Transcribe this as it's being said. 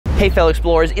Hey fellow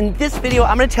explorers, in this video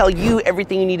I'm going to tell you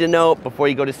everything you need to know before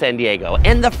you go to San Diego.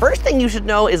 And the first thing you should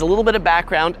know is a little bit of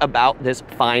background about this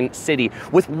fine city.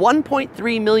 With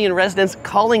 1.3 million residents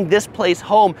calling this place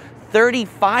home,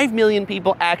 35 million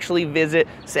people actually visit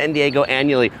San Diego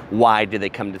annually. Why do they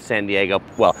come to San Diego?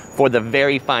 Well, for the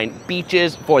very fine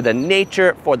beaches, for the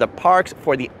nature, for the parks,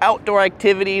 for the outdoor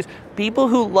activities, people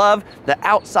who love the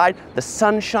outside, the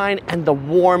sunshine, and the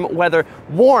warm weather.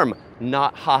 Warm,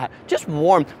 not hot, just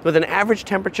warm. With an average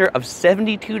temperature of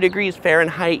 72 degrees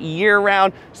Fahrenheit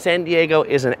year-round, San Diego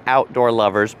is an outdoor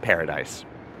lover's paradise.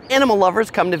 Animal lovers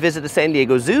come to visit the San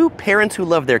Diego Zoo, parents who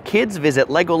love their kids visit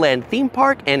Legoland theme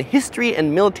park, and history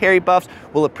and military buffs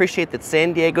will appreciate that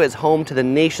San Diego is home to the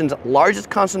nation's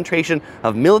largest concentration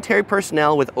of military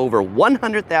personnel with over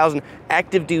 100,000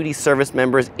 active duty service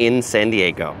members in San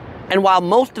Diego. And while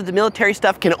most of the military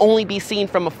stuff can only be seen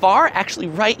from afar, actually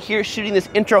right here shooting this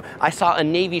intro, I saw a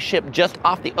Navy ship just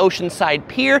off the Oceanside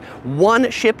Pier.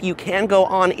 One ship you can go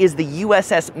on is the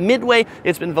USS Midway.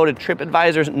 It's been voted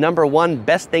TripAdvisor's #1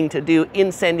 best thing to do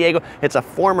in San Diego. It's a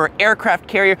former aircraft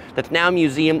carrier that's now a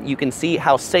museum. You can see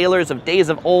how sailors of days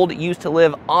of old used to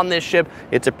live on this ship.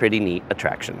 It's a pretty neat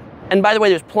attraction. And by the way,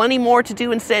 there's plenty more to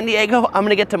do in San Diego. I'm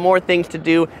gonna get to more things to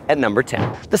do at number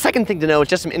 10. The second thing to know is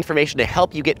just some information to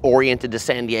help you get oriented to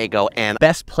San Diego. And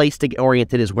best place to get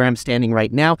oriented is where I'm standing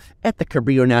right now at the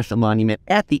Cabrillo National Monument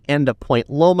at the end of Point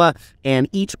Loma. And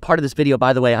each part of this video,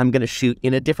 by the way, I'm gonna shoot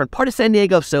in a different part of San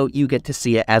Diego so you get to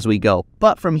see it as we go.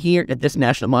 But from here at this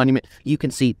national monument, you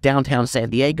can see downtown San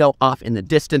Diego off in the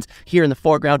distance. Here in the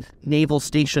foreground, Naval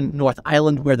Station North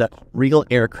Island, where the real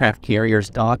aircraft carriers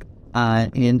dock.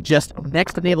 And just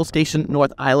next to Naval Station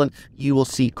North Island, you will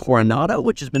see Coronado,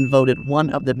 which has been voted one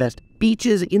of the best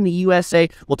beaches in the USA.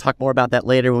 We'll talk more about that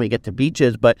later when we get to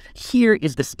beaches, but here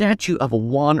is the statue of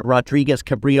Juan Rodriguez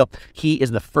Cabrillo. He is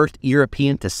the first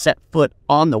European to set foot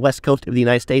on the west coast of the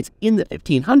United States in the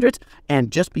 1500s,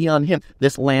 and just beyond him,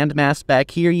 this landmass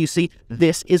back here you see,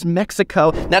 this is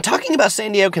Mexico. Now, talking about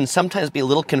San Diego can sometimes be a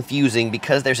little confusing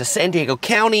because there's a San Diego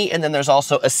County and then there's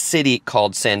also a city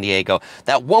called San Diego.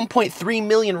 That 1.3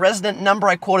 million resident number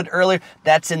I quoted earlier,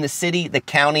 that's in the city. The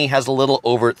county has a little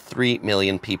over 3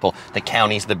 million people. The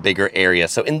county's the bigger area.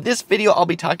 So in this video, I'll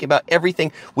be talking about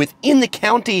everything within the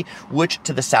county, which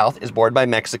to the south is bordered by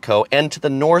Mexico, and to the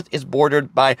north is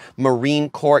bordered by Marine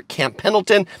Corps Camp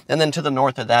Pendleton, and then to the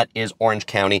north of that is Orange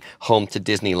County, home to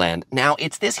Disneyland. Now,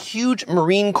 it's this huge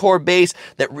Marine Corps base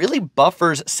that really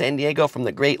buffers San Diego from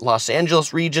the great Los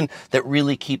Angeles region that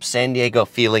really keeps San Diego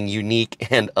feeling unique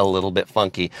and a little bit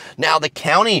funky. Now, the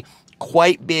county,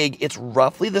 quite big. It's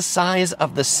roughly the size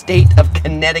of the state of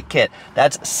Connecticut.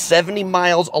 That's 70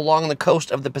 miles along the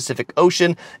coast of the Pacific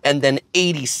Ocean and then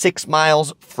 86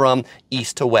 miles from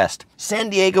east to west. San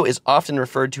Diego is often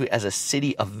referred to as a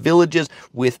city of villages,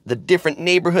 with the different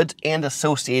neighborhoods and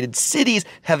associated cities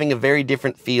having a very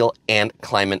different feel and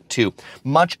climate too.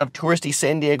 Much of touristy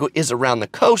San Diego is around the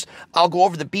coast. I'll go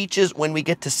over the beaches when we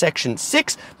get to section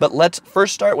 6, but let's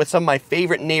first start with some of my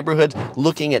favorite neighborhoods.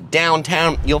 Looking at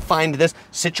downtown, you'll find this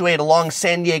situated along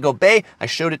San Diego Bay. I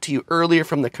showed it to you earlier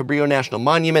from the Cabrillo National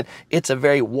Monument. It's a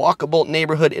very walkable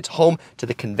neighborhood. It's home to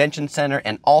the Convention Center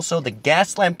and also the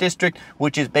Gaslamp District,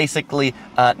 which is basically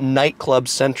nightclub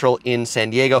central in San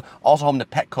Diego. Also home to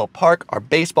Petco Park, our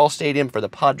baseball stadium for the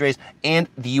Padres, and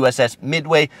the USS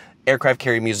Midway Aircraft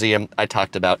Carrier Museum I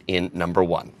talked about in number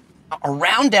 1.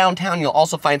 Around downtown, you'll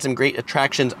also find some great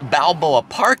attractions. Balboa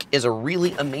Park is a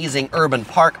really amazing urban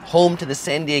park, home to the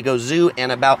San Diego Zoo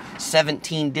and about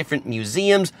 17 different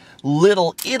museums.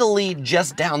 Little Italy,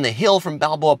 just down the hill from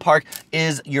Balboa Park,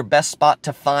 is your best spot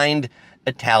to find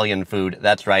Italian food.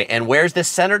 That's right. And where's this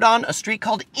centered on? A street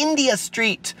called India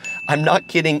Street. I'm not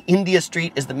kidding. India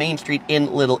Street is the main street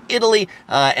in Little Italy,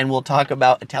 and we'll talk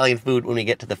about Italian food when we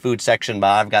get to the food section,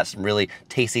 but I've got some really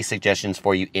tasty suggestions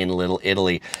for you in Little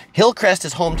Italy. Hillcrest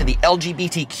is home to the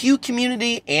LGBTQ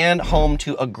community and home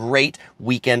to a great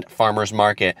weekend farmers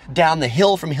market. Down the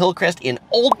hill from Hillcrest in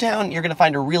Old Town, you're going to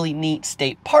find a really neat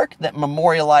state park that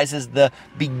memorializes the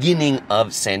beginning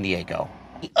of San Diego.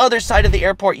 The other side of the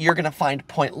airport, you're going to find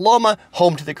Point Loma,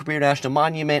 home to the Cabrillo National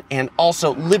Monument, and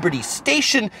also Liberty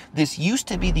Station. This used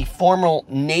to be the former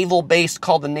naval base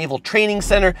called the Naval Training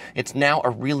Center. It's now a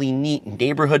really neat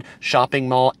neighborhood, shopping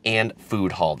mall, and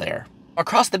food hall there.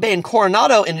 Across the bay in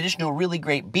Coronado, in addition to a really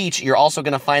great beach, you're also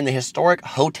going to find the historic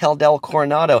Hotel del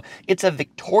Coronado. It's a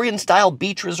Victorian-style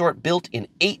beach resort built in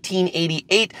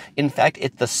 1888. In fact,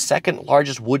 it's the second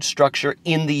largest wood structure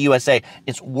in the USA.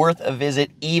 It's worth a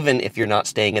visit even if you're not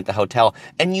staying at the hotel.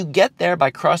 And you get there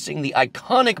by crossing the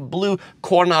iconic blue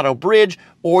Coronado Bridge,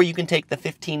 or you can take the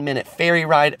 15-minute ferry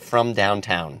ride from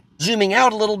downtown. Zooming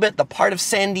out a little bit, the part of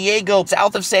San Diego,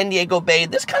 south of San Diego Bay,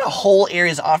 this kind of whole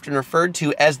area is often referred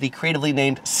to as the creatively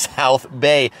named South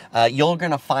Bay. You're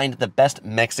gonna find the best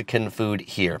Mexican food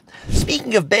here.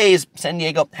 Speaking of bays, San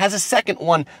Diego has a second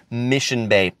one, Mission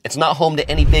Bay. It's not home to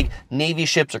any big Navy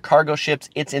ships or cargo ships.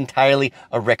 It's entirely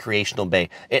a recreational bay.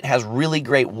 It has really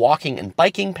great walking and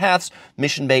biking paths.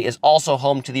 Mission Bay is also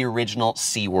home to the original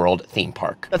SeaWorld theme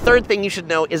park. The third thing you should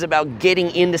know is about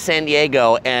getting into San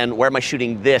Diego. And where am I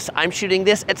shooting this? I'm shooting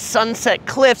this at Sunset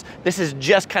Cliffs. This is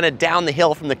just kind of down the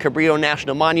hill from the Cabrillo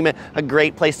National Monument. A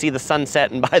great place to see the sunset.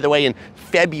 And by the way, in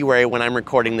February when I'm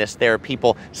recording this, there are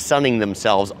people sunning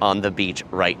themselves on the beach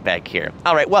right back here.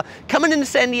 All right, well, coming into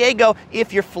San Diego,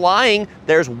 if you're flying,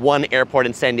 there's one airport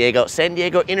in San Diego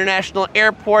International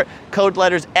Airport, code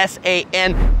letters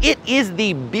SAN. It is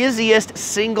the busiest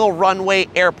single runway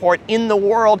airport in the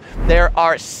world. There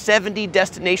are 70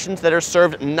 destinations that are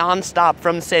served nonstop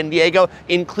from San Diego,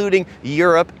 including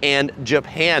Europe and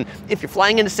Japan. If you're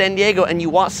flying into San Diego and you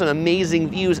want some amazing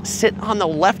views, sit on the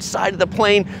left side of the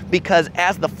plane, because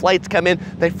as the flights come in,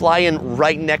 they fly in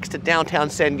right next to downtown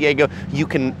San Diego. You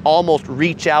can almost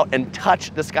reach out and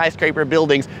touch the skyscraper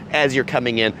buildings as you're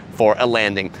coming in for a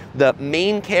landing. The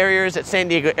main carriers at San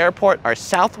Diego Airport are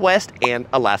Southwest and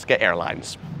Alaska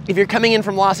Airlines. If you're coming in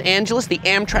from Los Angeles, the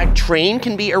Amtrak train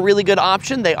can be a really good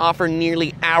option. They offer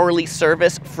nearly hourly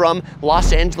service from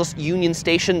Los Angeles Union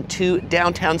Station to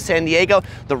downtown San Diego.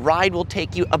 The ride will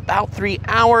take you about 3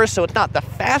 hours, so it's not the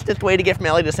fastest way to get from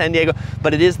LA to San Diego,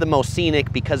 but it is the most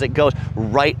scenic because it goes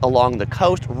right along the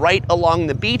coast, right along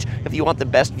the beach. If you want the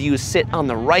best views, sit on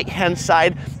the right-hand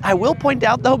side. I will point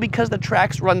out though, because the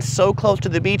tracks run so close to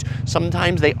the beach,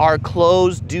 sometimes they are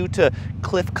closed due to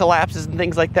cliff collapses and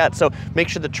things like that, so make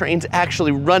sure the train's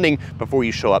actually running before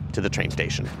you show up to the train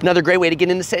station. Another great way to get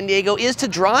into San Diego is to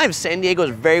drive. San Diego is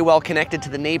very well connected to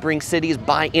the neighboring cities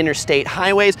by interstate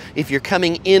highways. If you're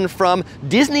coming in from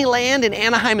Disneyland in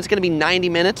Anaheim, it's gonna be 90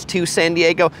 minutes to San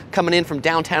Diego. Coming in from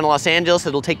downtown Los Angeles,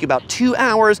 it'll take you about 2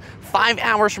 hours. 5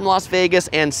 hours from Las Vegas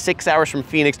and 6 hours from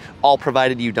Phoenix, all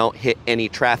provided you don't hit any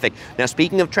traffic. Now,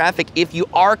 speaking of traffic, if you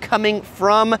are coming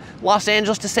from Los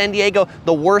Angeles to San Diego,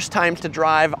 the worst times to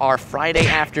drive are Friday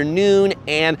afternoon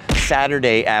and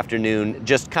Saturday afternoon.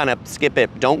 Just kind of skip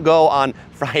it. Don't go on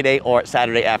Friday or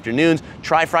Saturday afternoons.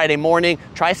 Try Friday morning,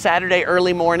 try Saturday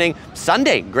early morning.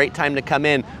 Sunday, great time to come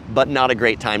in, but not a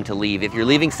great time to leave. If you're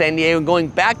leaving San Diego and going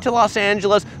back to Los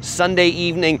Angeles, Sunday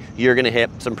evening, you're gonna hit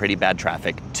some pretty bad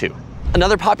traffic too.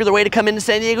 Another popular way to come into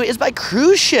San Diego is by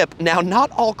cruise ship. Now,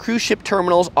 not all cruise ship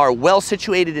terminals are well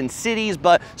situated in cities,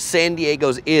 but San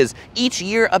Diego's is. Each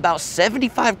year, about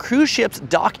 75 cruise ships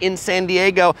dock in San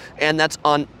Diego, and that's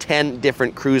on 10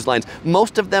 different cruise lines.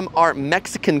 Most of them are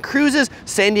Mexican cruises.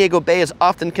 San Diego Bay is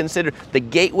often considered the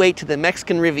gateway to the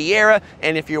Mexican Riviera,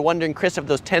 and if you're wondering, Chris, of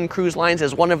those 10 cruise lines,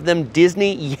 is one of them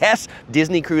Disney? Yes,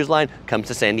 Disney Cruise Line comes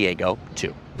to San Diego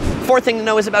too. Fourth thing to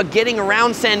know is about getting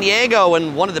around San Diego,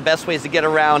 and one of the best ways to get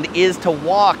around is to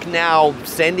walk. Now,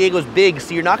 San Diego's big,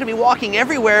 so you're not gonna be walking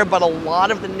everywhere, but a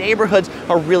lot of the neighborhoods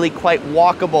are really quite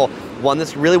walkable. One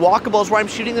that's really walkable is where I'm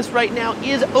shooting this right now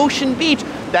is Ocean Beach.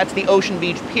 That's the Ocean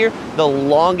Beach Pier, the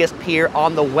longest pier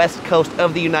on the west coast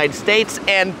of the United States,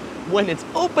 and when it's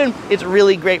open, it's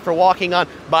really great for walking on.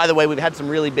 By the way, we've had some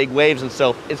really big waves, and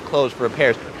so it's closed for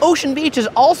repairs. Ocean Beach is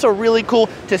also really cool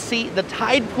to see the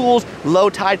tide pools. Low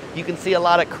tide, you can see a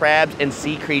lot of crabs and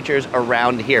sea creatures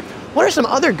around here. What are some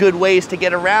other good ways to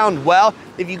get around? Well,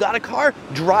 if you got a car,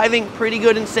 driving pretty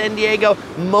good in San Diego.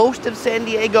 Most of San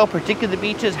Diego, particularly the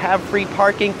beaches, have free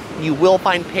parking. You will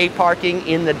find paid parking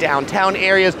in the downtown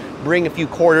areas. Bring a few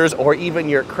quarters or even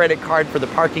your credit card for the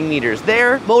parking meters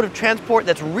there. Mode of transport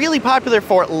that's really popular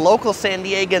for local San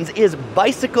Diegans is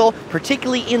bicycle,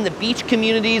 particularly in the beach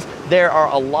communities. There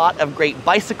are a lot of great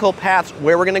bicycle paths.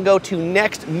 Where we're gonna go to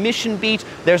next, Mission Beach.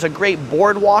 There's a great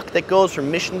boardwalk that goes from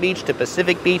Mission Beach to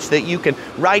Pacific Beach that you can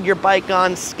ride your bike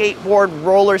on, skateboard,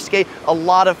 roller skate, a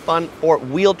lot of fun for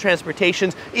wheeled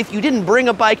transportations. If you didn't bring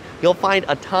a bike, you'll find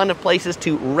a ton of places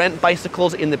to rent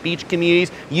bicycles in the beach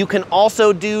communities. You can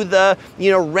also do the,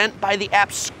 rent by the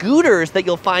app scooters that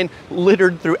you'll find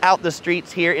littered throughout the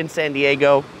streets here in San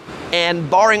Diego. And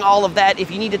barring all of that,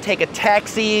 if you need to take a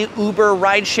taxi, Uber,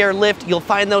 rideshare, Lyft, you'll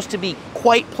find those to be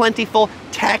quite plentiful.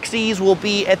 Taxis will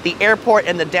be at the airport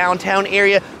and the downtown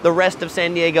area. The rest of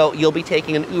San Diego, you'll be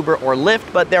taking an Uber or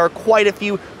Lyft, but there are quite a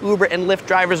few Uber and Lyft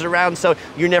drivers around, so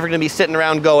you're never gonna be sitting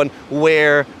around going,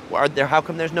 how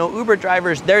come there's no Uber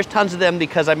drivers? There's tons of them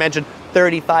because I mentioned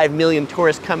 35 million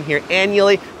tourists come here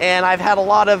annually, and I've had a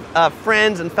lot of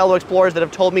friends and fellow explorers that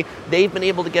have told me they've been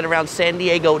able to get around San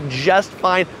Diego just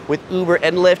fine with Uber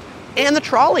and Lyft. And the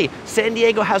trolley. San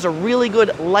Diego has a really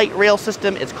good light rail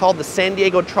system. It's called the San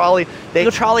Diego Trolley. The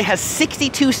trolley has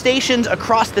 62 stations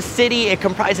across the city. It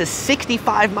comprises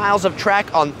 65 miles of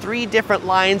track on 3 different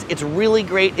lines. It's really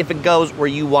great if it goes where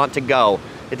you want to go.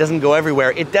 It doesn't go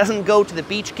everywhere. It doesn't go to the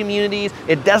beach communities.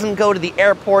 It doesn't go to the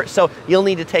airport, so you'll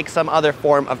need to take some other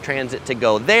form of transit to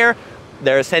go there.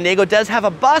 San Diego does have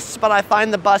a bus, but I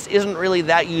find the bus isn't really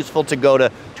that useful to go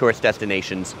to tourist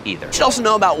destinations either. You should also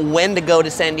know about when to go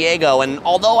to San Diego, and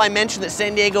although I mentioned that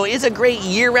San Diego is a great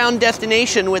year-round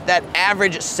destination with that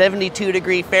average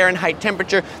 72-degree Fahrenheit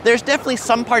temperature, there's definitely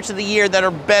some parts of the year that are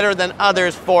better than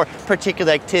others for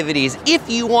particular activities. If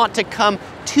you want to come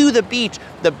to the beach,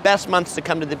 the best months to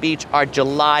come to the beach are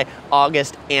July,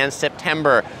 August, and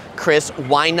September. Chris,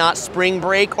 why not spring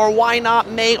break, or why not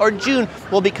May or June?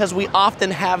 Well, because we often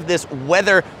have this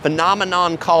weather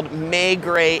phenomenon called May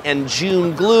gray and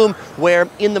June gloom, where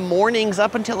in the mornings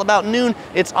up until about noon,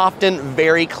 it's often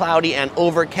very cloudy and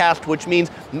overcast, which means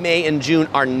May and June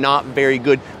are not very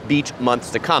good beach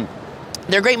months to come.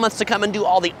 They're great months to come and do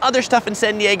all the other stuff in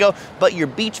San Diego, but your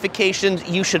beach vacations,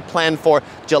 you should plan for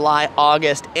July,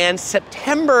 August, and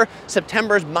September.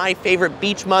 September's my favorite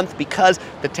beach month because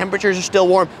the temperatures are still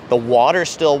warm, the water's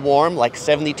still warm, like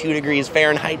 72 degrees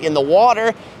Fahrenheit in the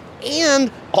water,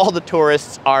 and all the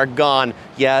tourists are gone.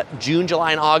 Yeah, June,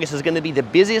 July, and August is gonna be the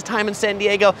busiest time in San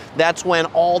Diego. That's when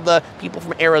all the people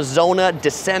from Arizona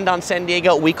descend on San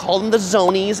Diego. We call them the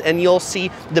zonies, and you'll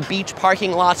see the beach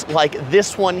parking lots like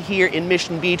this one here in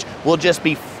Mission Beach will just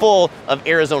be full of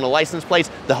Arizona license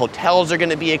plates. The hotels are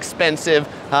gonna be expensive,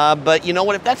 but you know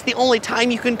what, if that's the only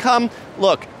time you can come,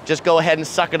 look, just go ahead and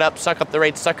suck it up, suck up the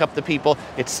rates, suck up the people.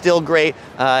 It's still great.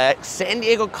 San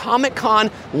Diego Comic-Con,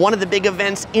 one of the big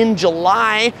events in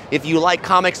July. If you like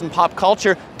comics and pop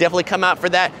culture, definitely come out for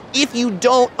that. If you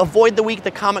don't, avoid the week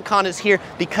the Comic-Con is here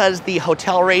because the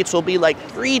hotel rates will be like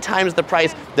 3 times the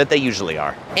price that they usually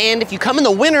are. And if you come in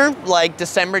the winter, like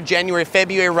December, January,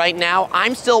 February right now,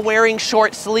 I'm still wearing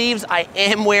short sleeves. I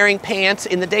am wearing pants.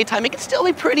 In the daytime, it can still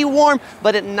be pretty warm,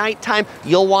 but at nighttime,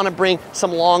 you'll want to bring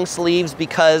some long sleeves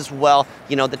because, well,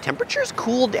 you know, the temperatures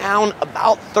cool down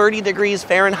about 30 degrees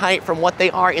Fahrenheit from what they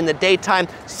are in the daytime.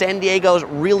 San Diego's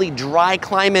really dry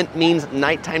climate means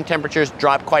nighttime temperatures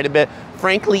drop quite a bit.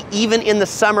 Frankly, even in the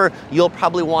summer, you'll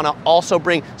probably want to also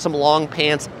bring some long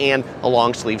pants and a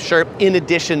long sleeve shirt in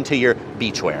addition to your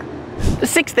beachwear. The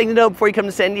 6th thing to know before you come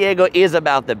to San Diego is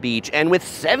about the beach. And with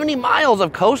 70 miles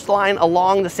of coastline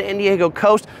along the San Diego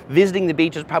coast, visiting the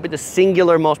beach is probably the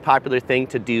singular most popular thing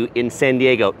to do in San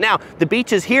Diego. Now, the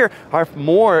beaches here are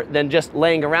more than just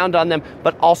laying around on them,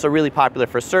 but also really popular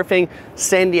for surfing.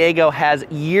 San Diego has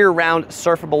year-round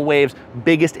surfable waves,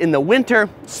 biggest in the winter,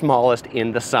 smallest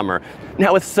in the summer.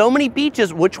 Now, with so many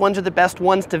beaches, which ones are the best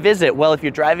ones to visit? Well, if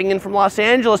you're driving in from Los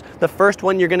Angeles, the first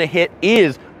one you're gonna hit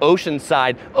is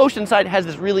Oceanside. Oceanside has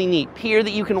this really neat pier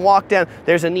that you can walk down.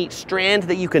 There's a neat strand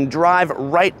that you can drive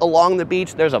right along the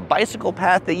beach. There's a bicycle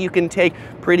path that you can take.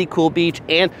 Pretty cool beach.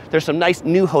 And there's some nice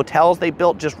new hotels they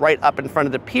built just right up in front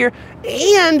of the pier.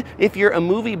 And if you're a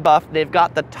movie buff, they've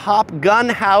got the Top Gun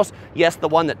house. Yes, the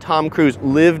one that Tom Cruise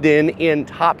lived in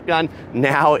Top Gun.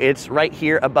 Now it's right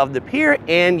here above the pier,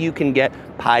 and you can get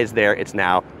pies there. It's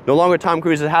now no longer Tom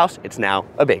Cruise's house, it's now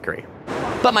a bakery.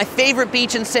 But my favorite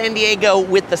beach in San Diego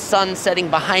with the sun setting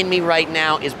behind me right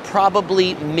now is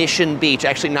probably Mission Beach.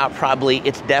 Actually, not probably,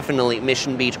 it's definitely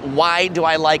Mission Beach. Why do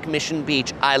I like Mission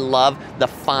Beach? I love the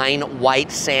fine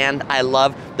white sand. I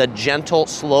love the gentle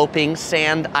sloping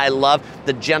sand. I love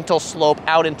the gentle slope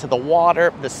out into the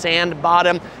water, the sand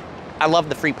bottom. I love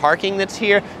the free parking that's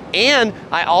here. And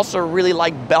I also really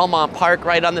like Belmont Park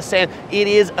right on the sand. It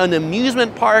is an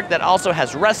amusement park that also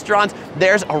has restaurants.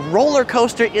 There's a roller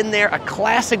coaster in there, a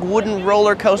classic wooden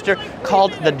roller coaster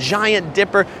called the Giant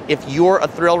Dipper. If you're a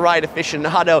thrill ride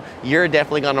aficionado, you're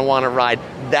definitely gonna wanna ride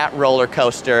that roller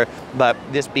coaster. But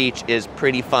this beach is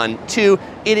pretty fun too.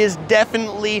 It is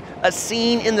definitely a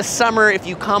scene in the summer. If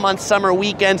you come on summer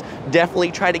weekends,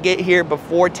 definitely try to get here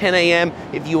before 10 a.m.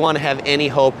 if you wanna have any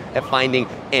hope at finding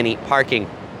any parking.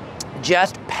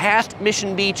 Just past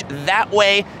Mission Beach that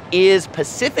way is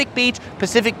Pacific Beach.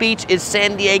 Pacific Beach is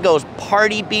San Diego's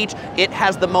party beach. It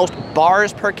has the most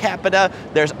bars per capita.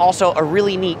 There's also a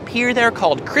really neat pier there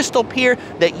called Crystal Pier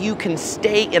that you can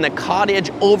stay in a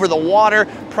cottage over the water.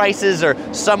 Prices are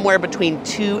somewhere between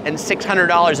 $200 and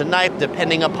 $600 a night,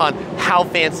 depending upon how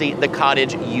fancy the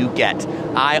cottage you get.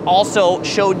 I also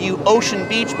showed you Ocean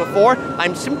Beach before.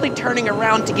 I'm simply turning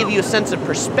around to give you a sense of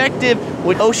perspective.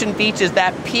 With Ocean Beach is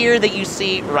that pier that you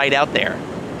see right out there.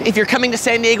 If you're coming to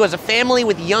San Diego as a family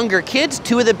with younger kids,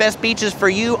 two of the best beaches for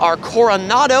you are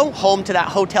Coronado, home to that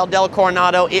Hotel del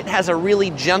Coronado. It has a really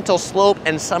gentle slope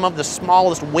and some of the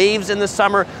smallest waves in the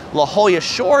summer. La Jolla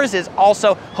Shores is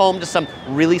also home to some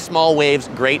really small waves,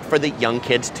 great for the young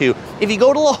kids too. If you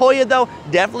go to La Jolla though,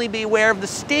 definitely be aware of the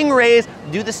stingrays.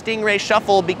 Do the stingray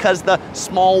shuffle because the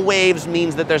small waves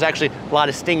means that there's actually a lot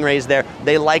of stingrays there.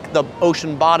 They like the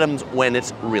ocean bottoms when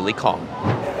it's really calm.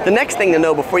 The next thing to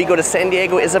know before you go to San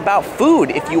Diego is about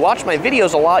food. If you watch my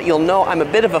videos a lot, you'll know I'm a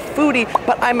bit of a foodie,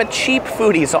 but I'm a cheap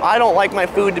foodie, so I don't like my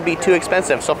food to be too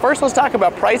expensive. So first let's talk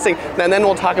about pricing, and then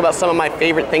we'll talk about some of my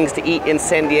favorite things to eat in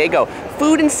San Diego.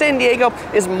 Food in San Diego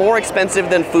is more expensive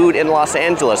than food in Los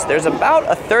Angeles. There's about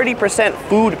a 30%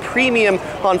 food premium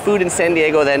on food in San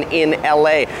Diego than in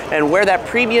LA. And where that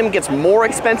premium gets more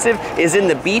expensive is in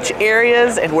the beach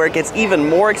areas, and where it gets even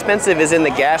more expensive is in the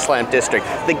gas lamp district.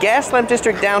 The gas lamp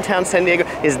district downtown San Diego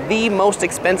is the most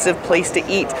expensive place to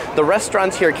eat. The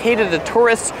restaurants here cater to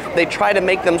tourists. They try to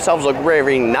make themselves look very,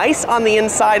 very nice on the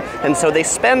inside, and so they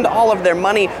spend all of their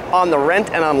money on the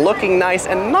rent and on looking nice,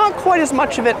 and not quite as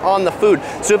much of it on the food.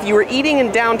 So if you were eating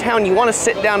in downtown, you want a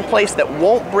sit-down place that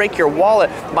won't break your wallet.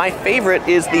 My favorite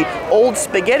is the Old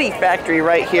Spaghetti Factory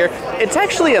right here. It's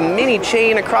actually a mini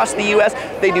chain across the US.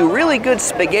 They do really good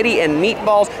spaghetti and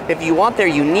meatballs. If you want their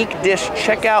unique dish,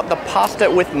 check out the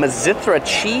pasta with Mazithra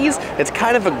cheese. It's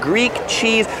kind of a Greek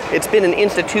cheese. It's been an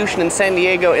institution in San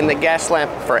Diego in the gas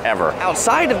lamp forever.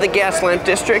 Outside of the gas lamp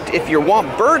district, if you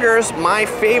want burgers, my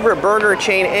favorite burger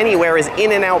chain anywhere is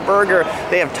In-N-Out Burger.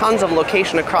 They have tons of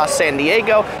location across San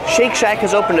Diego. Shake Shack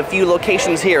has opened a few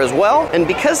locations here as well. And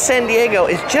because San Diego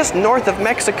is just north of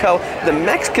Mexico, the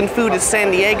Mexican food in San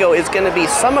Diego is going to be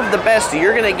some of the best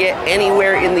you're going to get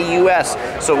anywhere in the US.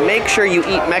 So make sure you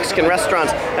eat Mexican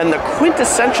restaurants. And the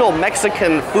quintessential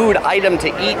Mexican food item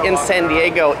to eat in San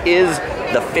Diego is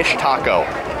the fish taco.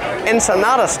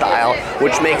 Ensenada style,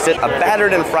 which makes it a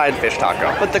battered and fried fish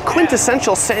taco. But the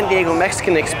quintessential San Diego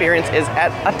Mexican experience is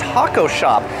at a taco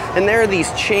shop. And there are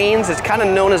these chains, it's kind of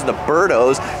known as the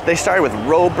Birdos. They started with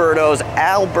Roberto's,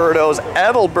 Alberto's,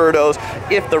 Edelberto's.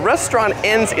 If the restaurant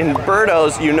ends in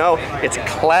Birdos, you know it's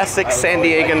classic San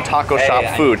Diegan taco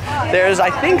shop food. There's, I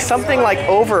think, something like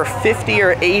over 50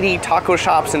 or 80 taco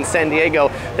shops in San Diego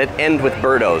that end with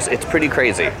Birdos. It's pretty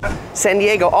crazy. San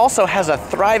Diego also has a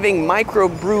thriving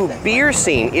microbrew beer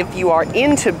scene. If you are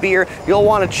into beer, you'll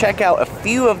want to check out a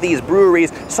few of these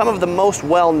breweries. Some of the most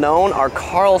well-known are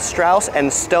Karl Strauss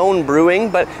and Stone Brewing,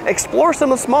 but explore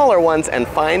some of the smaller ones and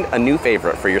find a new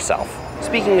favorite for yourself.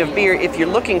 Speaking of beer, if you're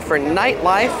looking for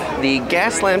nightlife, the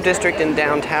gas lamp district in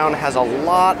downtown has a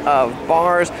lot of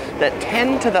bars that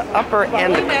tend to the upper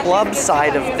end club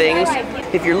side of things.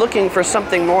 If you're looking for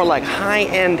something more like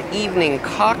high-end evening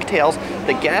cocktails,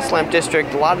 the gas lamp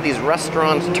district, a lot of these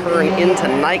restaurants turn into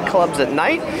nightclubs at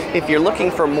night. If you're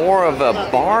looking for more of a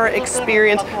bar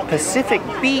experience, Pacific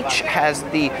Beach has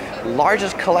the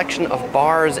largest collection of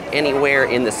bars anywhere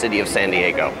in the city of San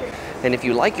Diego. And if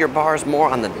you like your bars more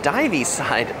on the divey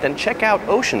side, then check out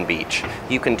Ocean Beach.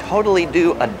 You can totally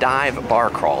do a dive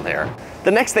bar crawl there. The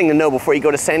next thing to know before you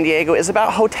go to San Diego is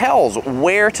about hotels,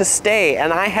 where to stay.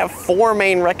 And I have 4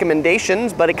 main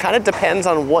recommendations, but it kind of depends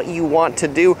on what you want to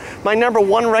do. My number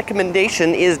 1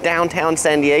 recommendation is downtown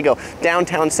San Diego.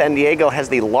 Downtown San Diego has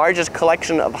the largest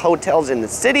collection of hotels in the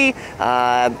city,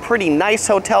 pretty nice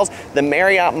hotels. The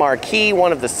Marriott Marquis,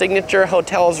 one of the signature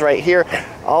hotels right here.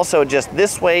 Also just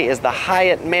this way is the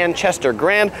Hyatt Manchester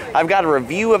Grand. I've got a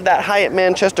review of that Hyatt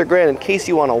Manchester Grand in case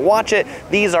you want to watch it.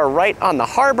 These are right on the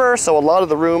harbor, so a lot of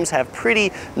the rooms have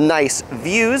pretty nice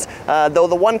views. Though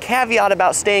the one caveat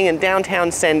about staying in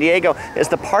downtown San Diego is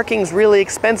the parking's really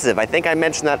expensive. I think I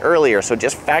mentioned that earlier, so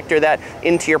just factor that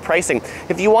into your pricing.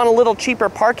 If you want a little cheaper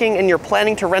parking and you're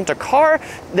planning to rent a car,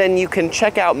 then you can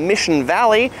check out Mission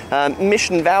Valley.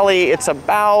 Mission Valley, it's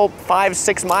about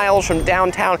 5-6 miles from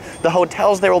downtown. The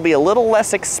hotels there will be a little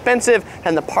less expensive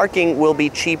and the parking will be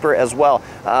cheaper as well.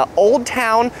 Old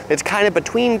Town, it's kind of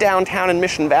between downtown and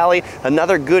Mission Valley,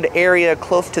 another good area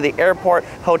close to the airport.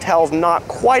 Hotels not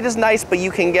quite as nice, but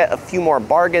you can get a few more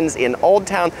bargains in Old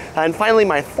Town. And finally,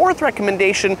 my 4th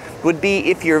recommendation would be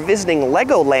if you're visiting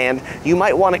Legoland, you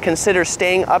might want to consider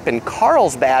staying up in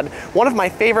Carlsbad. One of my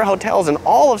favorite hotels in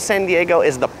all of San Diego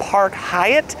is the Park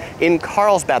Hyatt in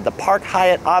Carlsbad, the Park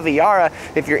Hyatt Aviara.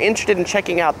 If you're interested in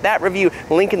checking out that review,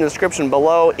 link in the description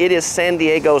below. It is San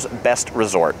Diego's best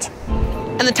resort.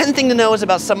 And the 10th thing to know is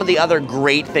about some of the other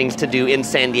great things to do in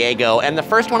San Diego. And the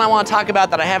first one I want to talk about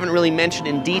that I haven't really mentioned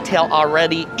in detail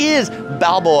already is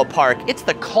Balboa Park. It's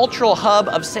the cultural hub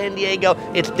of San Diego.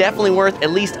 It's definitely worth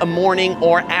at least a morning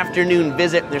or afternoon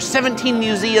visit. There's 17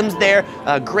 museums there,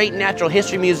 a great natural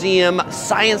history museum,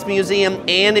 science museum,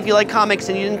 and if you like comics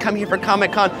and you didn't come here for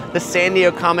Comic-Con, the San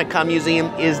Diego Comic-Con Museum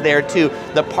is there too.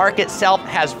 The park itself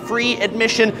has free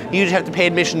admission. You just have to pay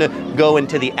admission to go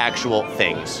into the actual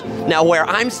things. Now,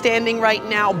 where I'm standing right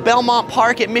now, Belmont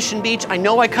Park at Mission Beach. I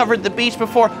know I covered the beach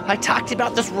before. I talked to you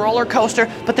about this roller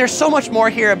coaster, but there's so much more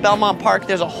here at Belmont Park.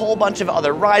 There's a whole bunch of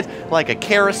other rides, like a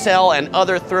carousel and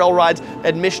other thrill rides.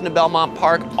 Admission to Belmont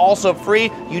Park, also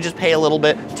free. You just pay a little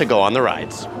bit to go on the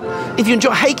rides. If you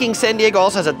enjoy hiking, San Diego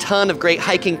also has a ton of great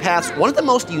hiking paths. One of the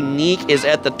most unique is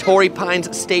at the Torrey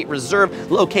Pines State Reserve,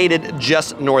 located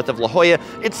just north of La Jolla.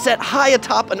 It's set high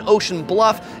atop an ocean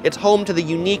bluff. It's home to the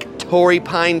unique Torrey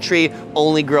pine tree,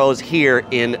 only grows here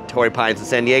in Torrey Pines in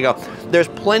San Diego. There's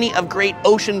plenty of great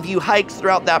ocean view hikes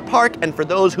throughout that park, and for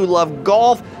those who love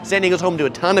golf, San Diego's home to a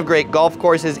ton of great golf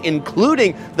courses,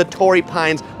 including the Torrey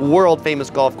Pines world famous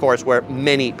golf course where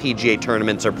many PGA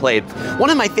tournaments are played. One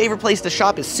of my favorite places to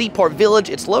shop is Seaport Village.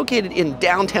 It's located in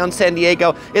downtown San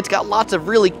Diego. It's got lots of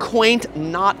really quaint,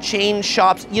 not chain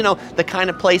shops, you know, the kind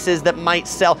of places that might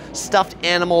sell stuffed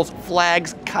animals,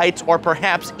 flags, kites, or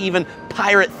perhaps even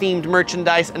pirate-themed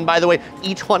merchandise. And by the way,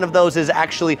 each one of those is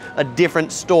actually a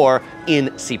different store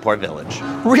in Seaport Village.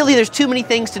 Really, there's too many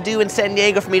things to do in San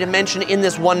Diego for me to mention in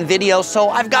this one video, so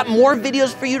I've got more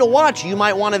videos for you to watch. You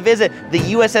might want to visit the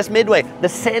USS Midway, the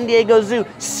San Diego Zoo,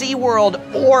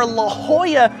 SeaWorld, or La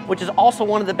Jolla, which is also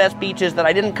one of the best beaches that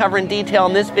I didn't cover in detail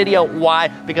in this video. Why?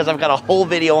 Because I've got a whole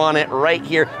video on it right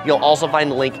here. You'll also find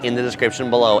the link in the description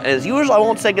below. And as usual, I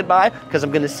won't say goodbye because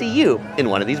I'm going to see you in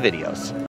one of these videos.